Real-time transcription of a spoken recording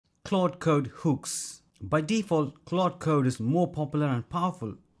Claude Code hooks. By default, Claude Code is more popular and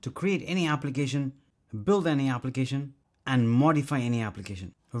powerful to create any application, build any application, and modify any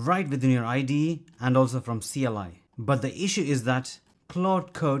application, right within your IDE and also from CLI. But the issue is that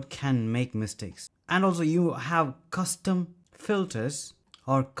Claude Code can make mistakes. And also you have custom filters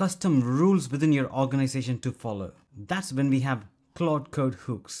or custom rules within your organization to follow. That's when we have Claude Code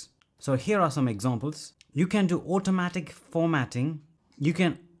hooks. So here are some examples. You can do automatic formatting. You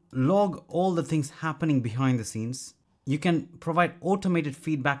can log all the things happening behind the scenes. You can provide automated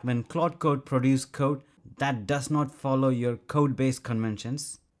feedback when Claude Code produces code that does not follow your code-based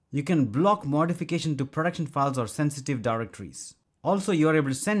conventions. You can block modification to production files or sensitive directories. Also, you are able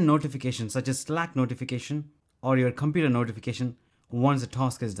to send notifications such as Slack notification or your computer notification once the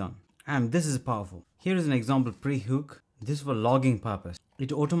task is done. And this is powerful. Here is an example pre-hook. This is for logging purpose.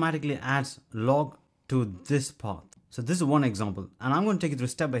 It automatically adds log to this path. So this is one example. And I'm going to take you through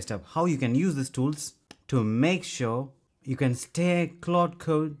step by step how you can use these tools to make sure you can steer Claude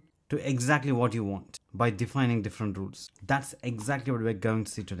Code to exactly what you want by defining different rules. That's exactly what we're going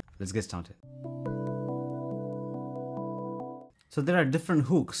to see today. Let's get started. So there are different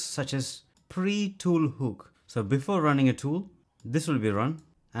hooks such as pre-tool hook. So before running a tool, this will be run,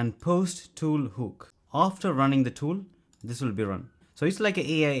 and post-tool hook. After running the tool, this will be run. So it's like an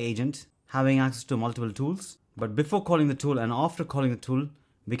AI agent having access to multiple tools, but before calling the tool and after calling the tool,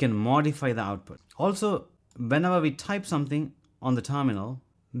 we can modify the output. Also, whenever we type something on the terminal,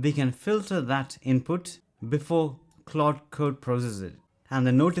 we can filter that input before Claude Code processes it. And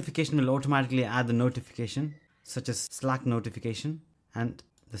the notification will automatically add the notification, such as Slack notification. And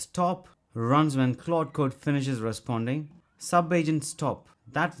the stop runs when Claude Code finishes responding. Subagent stop,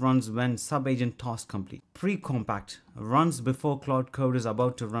 that runs when subagent task complete. Pre-compact runs before Claude Code is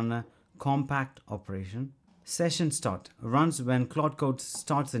about to run a compact operation. Session start runs when Claude Code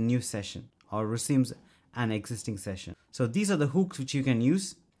starts a new session or resumes an existing session. So these are the hooks which you can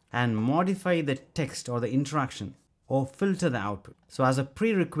use and modify the text or the interaction or filter the output. So as a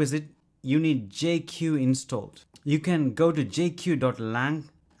prerequisite, you need JQ installed. You can go to jq.lang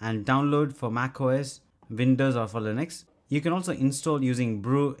and download for macOS, Windows, or for Linux. You can also install using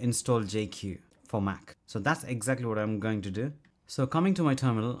brew install JQ for Mac. So that's exactly what I'm going to do. So coming to my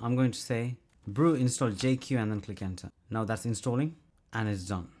terminal, I'm going to say brew install JQ and then click enter. Now that's installing and it's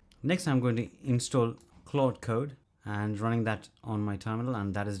done. Next, I'm going to install Claude Code and running that on my terminal,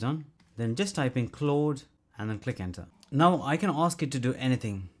 and that is done. Then just type in Claude and then click enter. Now I can ask it to do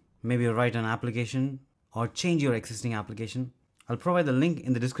anything. Maybe write an application or change your existing application. I'll provide the link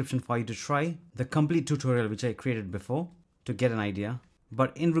in the description for you to try the complete tutorial which I created before to get an idea.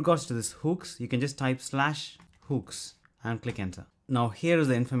 But in regards to this hooks, you can just type /hooks and click enter. Now here is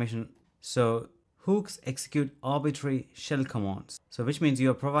the information. So hooks execute arbitrary shell commands. So which means you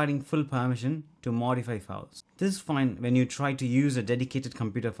are providing full permission to modify files. This is fine when you try to use a dedicated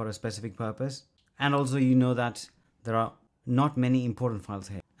computer for a specific purpose. And also you know that there are not many important files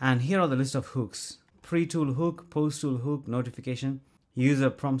here. And here are the list of hooks. Pre-tool hook, post-tool hook, notification,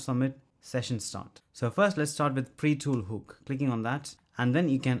 user prompt submit, session start. So first let's start with pre-tool hook. Clicking on that, and then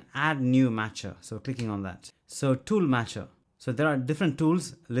you can add new matcher. So clicking on that. So tool matcher. So there are different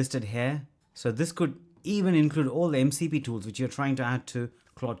tools listed here. So this could even include all the MCP tools which you're trying to add to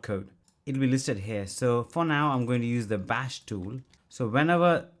Claude Code. It will be listed here. So for now, I'm going to use the bash tool. So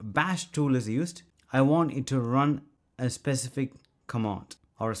whenever bash tool is used, I want it to run a specific command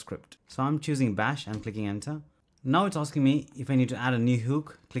or a script. So I'm choosing bash and clicking enter. Now it's asking me if I need to add a new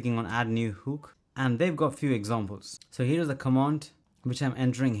hook, clicking on add new hook, and they've got few examples. So here is the command which I'm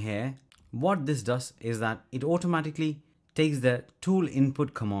entering here. What this does is that it automatically takes the tool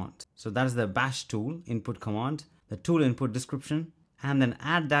input command. So that is the bash tool input command, the tool input description, and then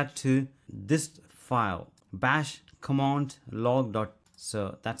add that to this file, bash command log dot.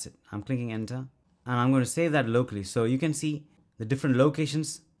 So that's it. I'm clicking enter and I'm going to save that locally. So you can see the different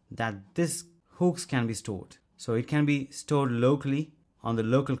locations that this hooks can be stored. So it can be stored locally on the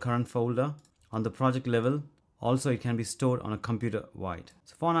local current folder, on the project level. Also, it can be stored on a computer wide.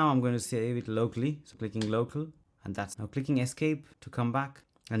 So for now, I'm going to save it locally. So clicking local, and that's now clicking escape to come back.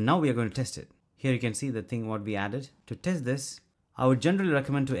 And now we are going to test it. Here you can see the thing what we added. To test this, I would generally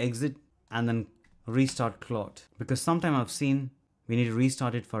recommend to exit and then restart Claude, because sometime I've seen we need to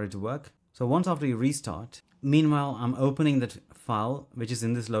restart it for it to work. So once after you restart, meanwhile, I'm opening that file, which is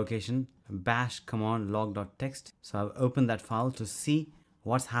in this location, bash command log.txt. So I've opened that file to see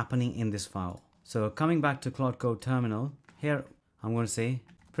what's happening in this file. So coming back to Claude Code terminal, here I'm going to say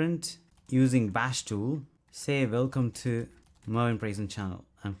print using bash tool, say welcome to Mervin Praisen channel,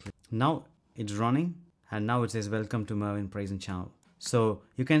 and click. Now it's running, and now it says welcome to Mervin Praisen channel. So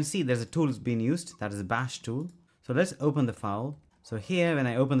you can see there's a tool is being used, that is a bash tool. So let's open the file. So here when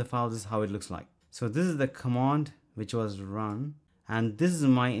I open the file, this is how it looks like. So this is the command which was run, and this is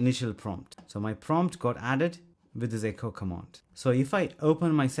my initial prompt. So my prompt got added with this echo command. So if I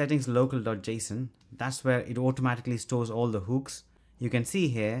open my settings local.json, that's where it automatically stores all the hooks. You can see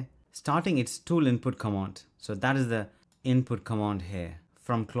here starting its tool input command. So that is the input command here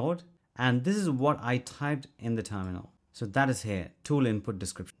from Claude, and this is what I typed in the terminal. So that is here, tool input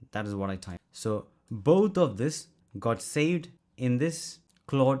description. That is what I typed. So both of this got saved in this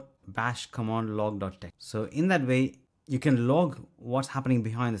Claude bash command log.txt. So in that way, you can log what's happening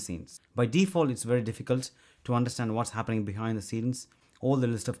behind the scenes. By default, it's very difficult to understand what's happening behind the scenes, all the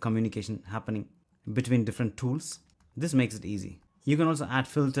list of communication happening between different tools. This makes it easy. You can also add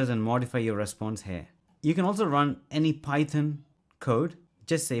filters and modify your response here. You can also run any Python code,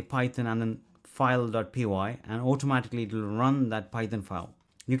 just say Python and then file.py, and automatically it will run that Python file.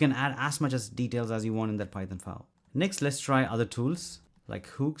 You can add as much as details as you want in that Python file. Next, let's try other tools like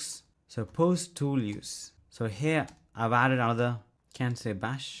hooks. So post tool use. So here I've added another, can say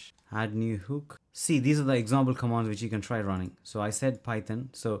bash, add new hook. See, these are the example commands which you can try running. So I said Python,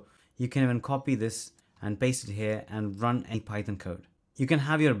 so you can even copy this and paste it here and run any Python code. You can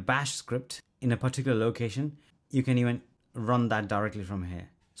have your bash script in a particular location. You can even run that directly from here.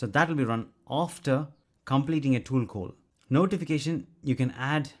 So that will be run after completing a tool call. Notification, you can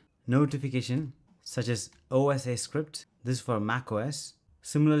add notification such as OSA script. This is for Mac OS.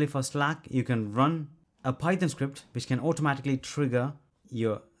 Similarly for Slack, you can run a Python script which can automatically trigger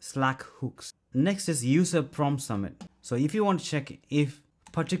your Slack hooks. Next is user prompt summit. So if you want to check if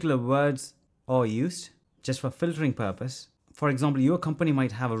particular words are used just for filtering purpose, for example, your company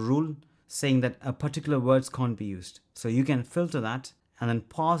might have a rule saying that a particular words can't be used. So you can filter that and then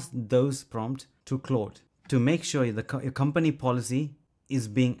pass those prompts to Claude to make sure your company policy is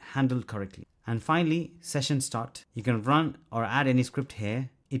being handled correctly. And finally, session start. You can run or add any script here.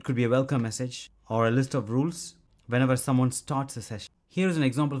 It could be a welcome message or a list of rules whenever someone starts a session. Here is an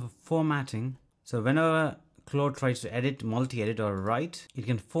example of formatting. So whenever Claude tries to edit, multi-edit or write, it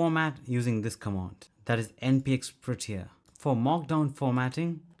can format using this command. That is npx prettier. For markdown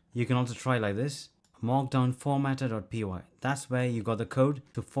formatting, you can also try like this, markdown formatter.py. That's where you got the code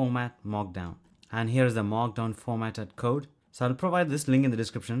to format markdown. And here is the markdown formatted code. So I'll provide this link in the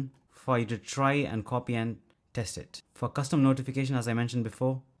description for you to try and copy and test it. For custom notification, as I mentioned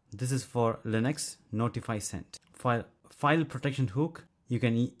before, this is for Linux, notify sent. For file protection hook, you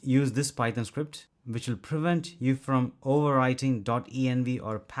can use this Python script, which will prevent you from overwriting .env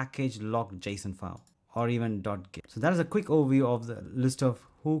or package lock.json file, or even .git. So that is a quick overview of the list of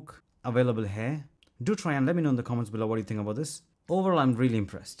hook available here. Do try and let me know in the comments below what you think about this. Overall, I'm really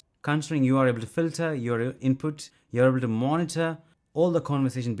impressed. Considering you are able to filter your input, you're able to monitor all the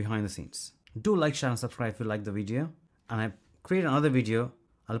conversation behind the scenes. Do like, share and subscribe if you like the video. And I create another video.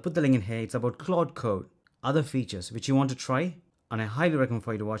 I'll put the link in here. It's about Claude Code, other features which you want to try. And I highly recommend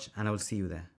for you to watch, and I will see you there.